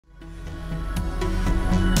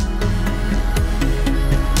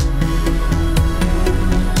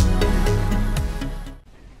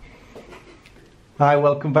Hi,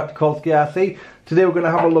 welcome back to Kolsky RC. Today we're going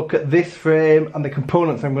to have a look at this frame and the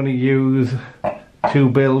components I'm going to use to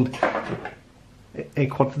build a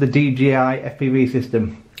quad for the DJI FPV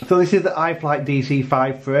system. So this is the Iflight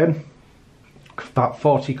DC5 frame. About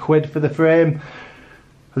 40 quid for the frame.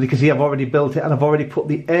 As you can see, I've already built it and I've already put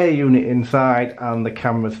the air unit inside and the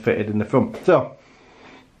camera's fitted in the front. So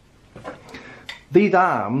these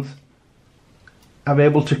arms are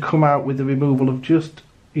able to come out with the removal of just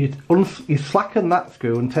you slacken that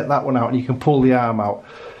screw and take that one out and you can pull the arm out.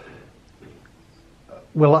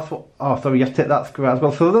 Well, that's what, oh sorry, you have to take that screw out as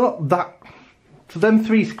well. So they're not that, so them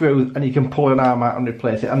 3 screws and you can pull an arm out and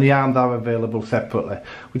replace it, and the arms are available separately,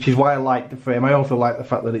 which is why I like the frame. I also like the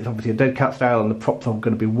fact that it's obviously a Deadcat style and the props are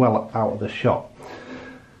going to be well out of the shot.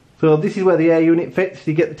 So this is where the air unit fits.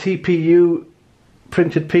 You get the TPU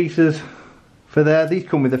printed pieces for there. These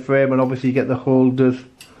come with the frame, and obviously you get the holders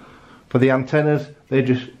for the antennas. They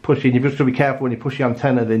just push in. You've just got to be careful when you push your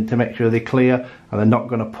antennas in to make sure they're clear and they're not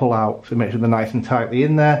going to pull out, so make sure they're nice and tightly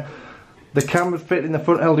in there. The camera's fit in the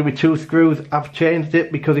front, held in with 2 screws. I've changed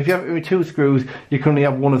it because if you have it with 2 screws you can only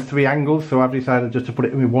have one of 3 angles, so I've decided just to put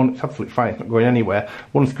it in with one. It's absolutely fine, it's not going anywhere.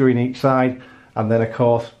 1 screw in each side, and then of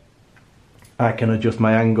course I can adjust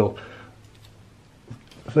my angle.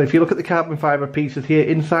 So if you look at the carbon fibre pieces here,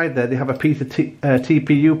 inside there they have a piece of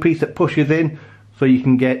TPU piece that pushes in, so you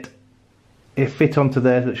can get a fit onto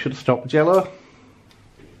there that should stop jello.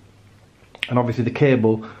 And obviously the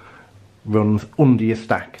cable runs under your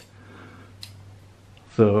stack.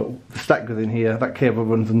 So the stack goes in here, that cable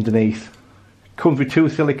runs underneath. Comes with 2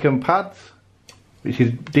 silicone pads, which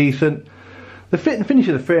is decent. The fit and finish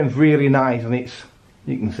of the frame is really nice, and it's,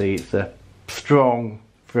 you can see it's a strong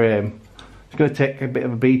frame. It's going to take a bit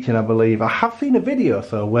of a beating, I believe. I have seen a video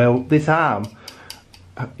so where this arm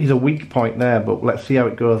is a weak point there, but let's see how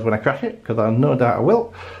it goes when I crash it, because I have no doubt I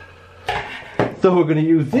will. So we're going to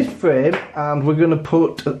use this frame and we're going to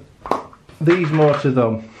put these motors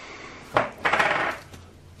on.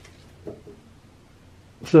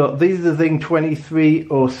 So these are the Zing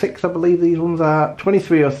 2306, I believe these ones are.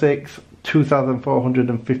 2306,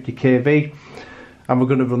 2450 kV. And we're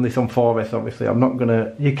going to run this on 4S, obviously. I'm not going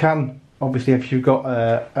to, you can, obviously if you've got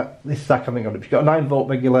this stack, I think if you've got a 9-volt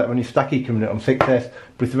regulator on your stack, you can run it on 6S,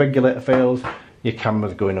 but if the regulator fails, your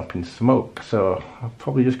camera's going up in smoke. So I'm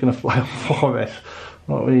probably just going to fly on 4S.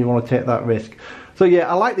 I don't really want to take that risk. So yeah,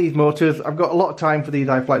 I like these motors. I've got a lot of time for these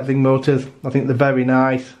Iflight Zing motors. I think they're very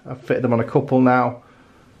nice. I've fitted them on a couple now.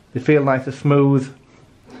 They feel nice and smooth.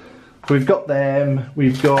 So we've got them.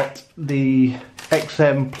 We've got the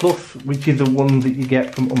XM Plus, which is the one that you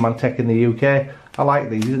get from Unmanned Tech in the UK. I like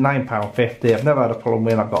these. These are £9.50. I've never had a problem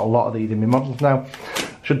with them. I've got a lot of these in my models now.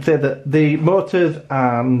 I should say that the motors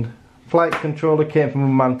and flight controller came from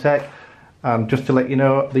Unmanned Tech, and just to let you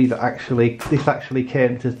know, this actually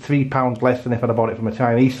came to £3 less than if I'd bought it from a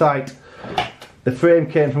Chinese site. The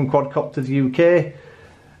frame came from Quadcopters UK,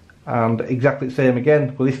 and exactly the same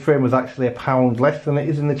again. Well, this frame was actually £1 less than it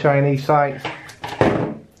is in the Chinese sites,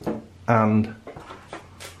 and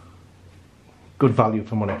good value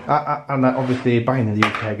for money. And obviously buying in the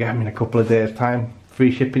UK, I get them in a couple of days time,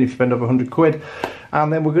 free shipping if you spend over 100 quid.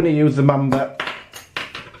 And then we're going to use the Mamba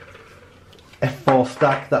F4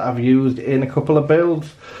 stack that I've used in a couple of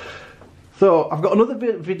builds. So I've got another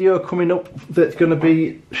video coming up that's going to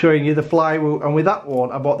be showing you the flywheel, and with that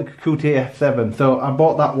one I bought the Kikuchi F7. So I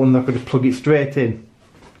bought that one that I could just plug it straight in.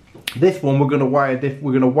 This one we're going to wire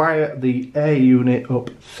the air unit up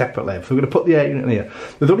separately. So we're going to put the air unit in here.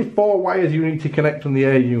 There's only 4 wires you need to connect on the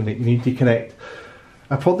air unit. You need to connect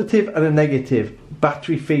a positive and a negative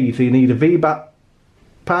battery feed. So you need a VBAT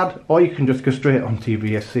pad, or you can just go straight onto your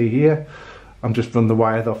VSC here and just run the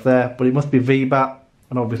wires off there. But it must be VBAT,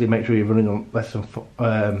 and obviously make sure you're running on less than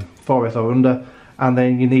 4S or under. And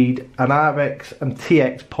then you need an RX and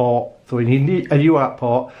TX port. So you need a UART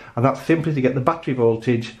port, and that's simply to get the battery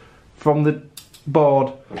voltage from the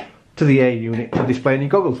board to the air unit to display in your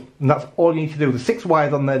goggles. And that's all you need to do. There's 6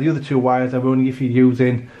 wires on there. The other 2 wires are only if you're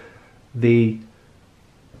using the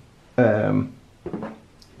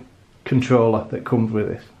controller that comes with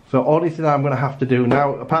this. So all this thing I'm going to have to do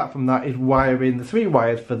now, apart from that, is wire in the 3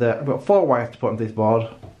 wires for the, I've got 4 wires to put on this board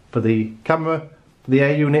for the camera, for the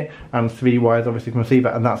air unit, and 3 wires obviously from receiver,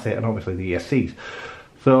 and that's it, and obviously the ESCs.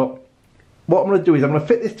 So what I'm going to do is I'm going to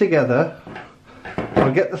fit this together.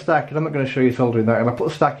 I'll get the stack, and I'm not going to show you soldering that, and I'll put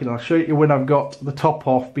the stack in, and I'll show you when I've got the top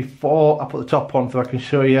off before I put the top on, so I can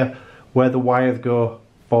show you where the wires go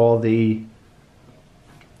for the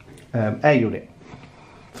air unit.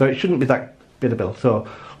 So it shouldn't be that bit of build. So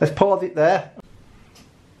let's pause it there.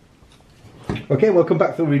 Okay, welcome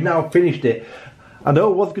back. So we've now finished it. I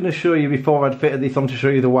know I was going to show you before I'd fitted this on to show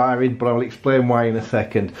you the wiring, but I'll explain why in a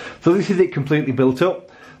second. So this is it completely built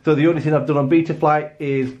up. So the only thing I've done on Betaflight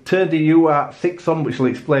is turned the UART6 on, which I'll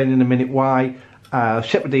explain in a minute why.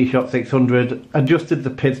 Shipped the D-Shot 600, adjusted the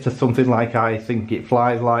PIDs to something like I think it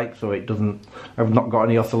flies like, so it doesn't, I've not got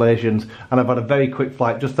any oscillations, and I've had a very quick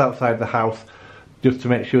flight just outside the house just to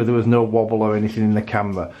make sure there was no wobble or anything in the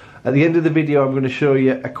camera. At the end of the video I'm going to show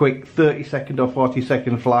you a quick 30-second or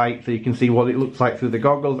 40-second flight so you can see what it looks like through the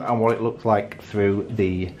goggles and what it looks like through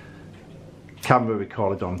the camera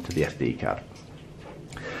recorded onto the SD card.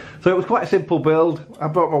 So it was quite a simple build. I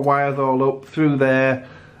brought my wires all up through there.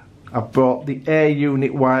 I've brought the air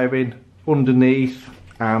unit wiring underneath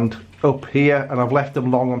and up here, and I've left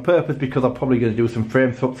them long on purpose because I'm probably going to do some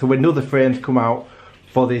frame swaps. So when other frames come out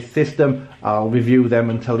for this system, I'll review them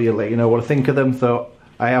and let you know what I think of them. So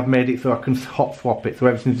I have made it so I can hot swap it, so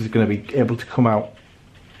everything's just going to be able to come out.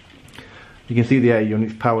 You can see the air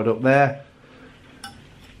unit's powered up there.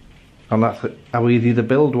 And that's how easy the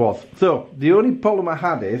build was. So the only problem I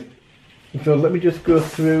had is, so let me just go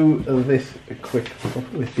through this quick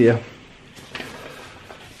with you.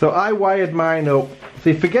 So I wired mine up.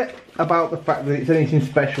 So forget about the fact that it's anything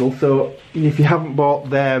special. So if you haven't bought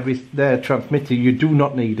their transmitter, you do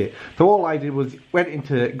not need it. So all I did was went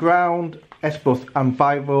into ground, S-bus and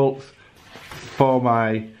 5 volts for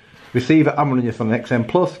my receiver. I'm running this on an XM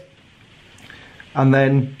Plus. And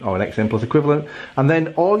then, or an XM Plus equivalent, and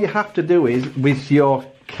then all you have to do is, with your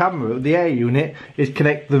camera, the air unit, is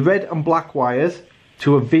connect the red and black wires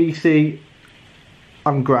to a VC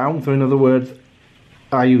and ground. So in other words,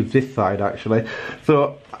 I use this side actually.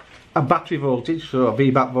 So a battery voltage, so a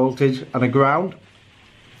VBAT voltage and a ground.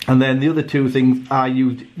 And then the other two things, I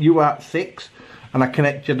used UART6 and I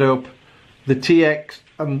connected up the TX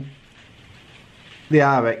and the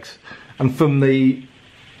RX. And from the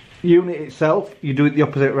unit itself, you do it the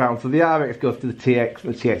opposite round. So the RX goes to the TX,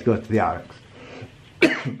 and the TX goes to the RX.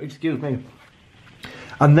 Excuse me.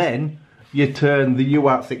 And then you turn the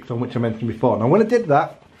UART6 on, which I mentioned before. Now when I did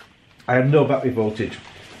that, I had no battery voltage.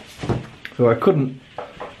 So I didn't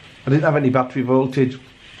have any battery voltage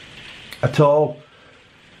at all.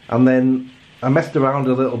 And then I messed around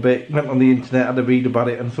a little bit, went on the internet, had a read about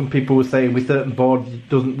it, and some people were saying with certain boards it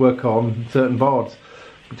doesn't work on certain boards,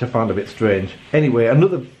 which I found a bit strange. Anyway,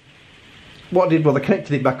 what I did was I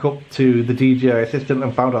connected it back up to the DJI system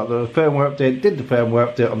and found out there was a firmware update, did the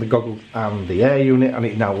firmware update on the goggles and the air unit, and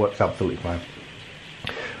it now works absolutely fine.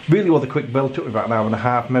 Really was a quick build, took me about an hour and a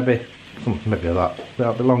half, maybe that,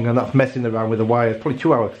 a bit longer, and that's messing around with the wires, probably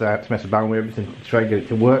 2 hours because I had to mess around with everything to try and get it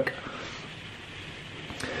to work.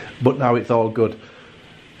 But now it's all good.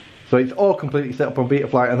 So it's all completely set up on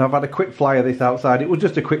Betaflight, and I've had a quick fly of this outside. It was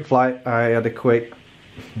just a quick flight. I had a quick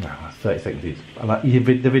 30 seconds each, and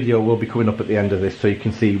the video will be coming up at the end of this so you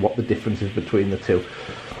can see what the difference is between the two.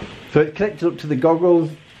 So it's connected up to the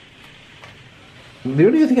goggles. The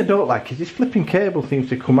only thing I don't like is this flipping cable seems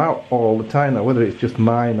to come out all the time now, whether it's just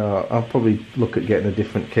mine or I'll probably look at getting a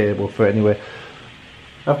different cable for it anyway.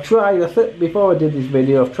 I've tried, before I did this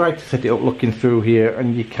video, I've tried to set it up looking through here,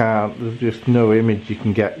 and you can't, there's just no image you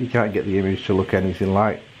can get. You can't get the image to look anything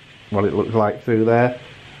like what it looks like through there.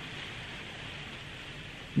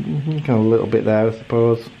 Kind of a little bit there, I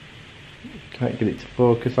suppose. Can't get it to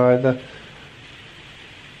focus either.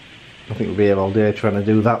 I think we'll be here all day trying to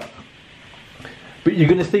do that. But you're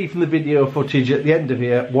going to see from the video footage at the end of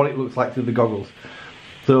here what it looks like through the goggles.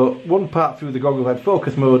 So one part through the goggles had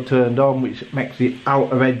focus mode turned on, which makes the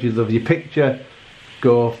outer edges of your picture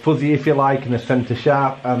go fuzzy if you like, and the centre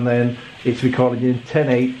sharp, and then it's recording in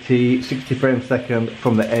 1080 60 frames per second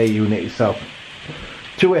from the air unit itself.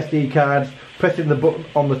 2 SD cards. Pressing the button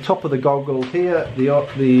on the top of the goggles here,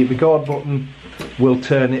 the record button will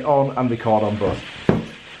turn it on and record on both.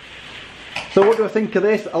 So what do I think of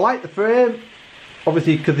this? I like the frame,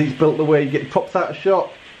 obviously because it's built the way you get props out of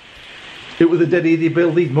shot. It was a dead easy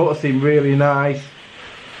build. These motors seem really nice.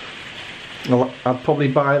 I'd probably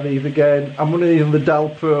buy these again. I'm running these on the Dal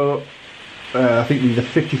Pro, I think these are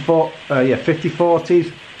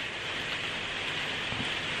 5040s.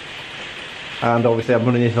 And obviously I'm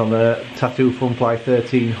running this on the Tattoo Funfly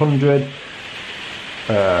 1300.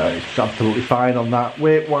 It's absolutely fine on that.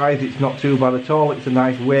 Weight wise it's not too bad at all, it's a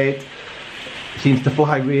nice weight. It seems to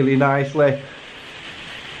fly really nicely.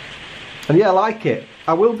 And yeah, I like it.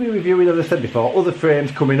 I will be reviewing, as I said before, other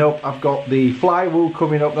frames coming up. I've got the flywheel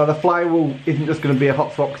coming up. Now the flywheel isn't just going to be a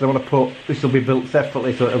hot swap because I want to put, this will be built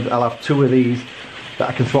separately, so I'll have 2 of these that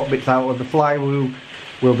I can swap bits out of. The flywheel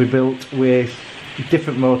will be built with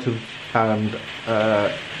different motors, and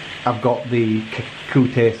I've got the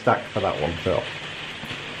Kute stack for that one. So,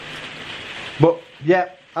 but yeah,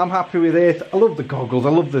 I'm happy with this. I love the goggles, I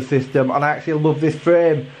love the system, and I actually love this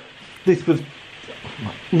frame. This was,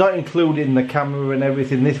 not including the camera and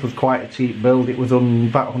everything, this was quite a cheap build. It was on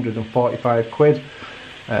about 145 quid.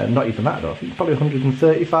 Not even that, I don't think, probably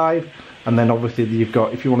 135. And then obviously you've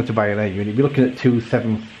got, if you wanted to buy an air unit, you'd be looking at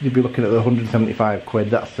you'd be looking at the 175 quid.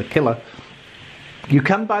 That's the killer. You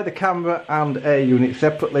can buy the camera and air unit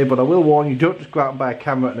separately, but I will warn you, don't just go out and buy a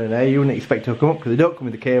camera and an air unit, expect it to come up, because they don't come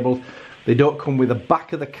with the cables. They don't come with the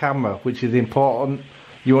back of the camera, which is important.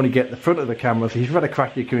 You only get the front of the camera, so if you've had a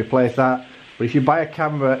crash you can replace that. But if you buy a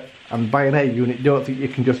camera and buy an air unit, don't think you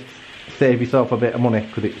can just save yourself a bit of money,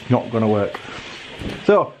 because it's not going to work.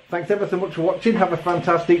 So, thanks ever so much for watching, have a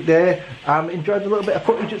fantastic day, and enjoy the little bit of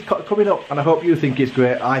footage that's coming up, and I hope you think it's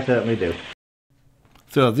great. I certainly do.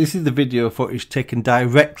 So this is the video footage taken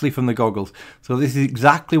directly from the goggles. So this is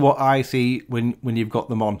exactly what I see when you've got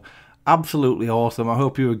them on. Absolutely awesome, I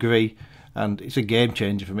hope you agree, and it's a game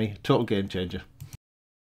changer for me, total game changer.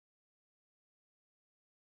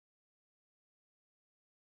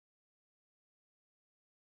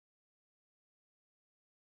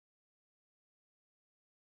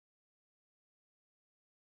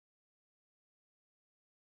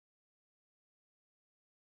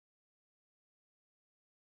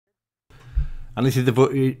 And this is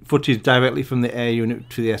the footage directly from the air unit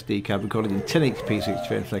to the SD card, recorded in 1080p 60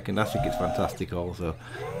 frames per second. I think it's fantastic also.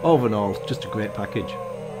 Overall, just a great package.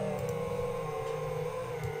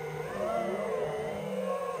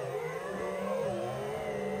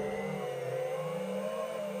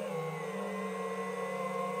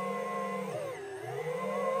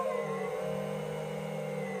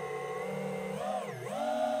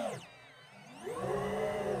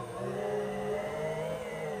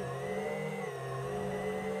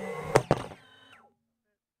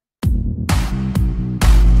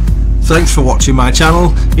 Thanks for watching my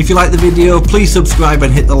channel. If you like the video, please subscribe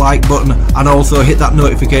and hit the like button, and also hit that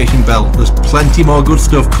notification bell. There's plenty more good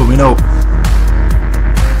stuff coming up.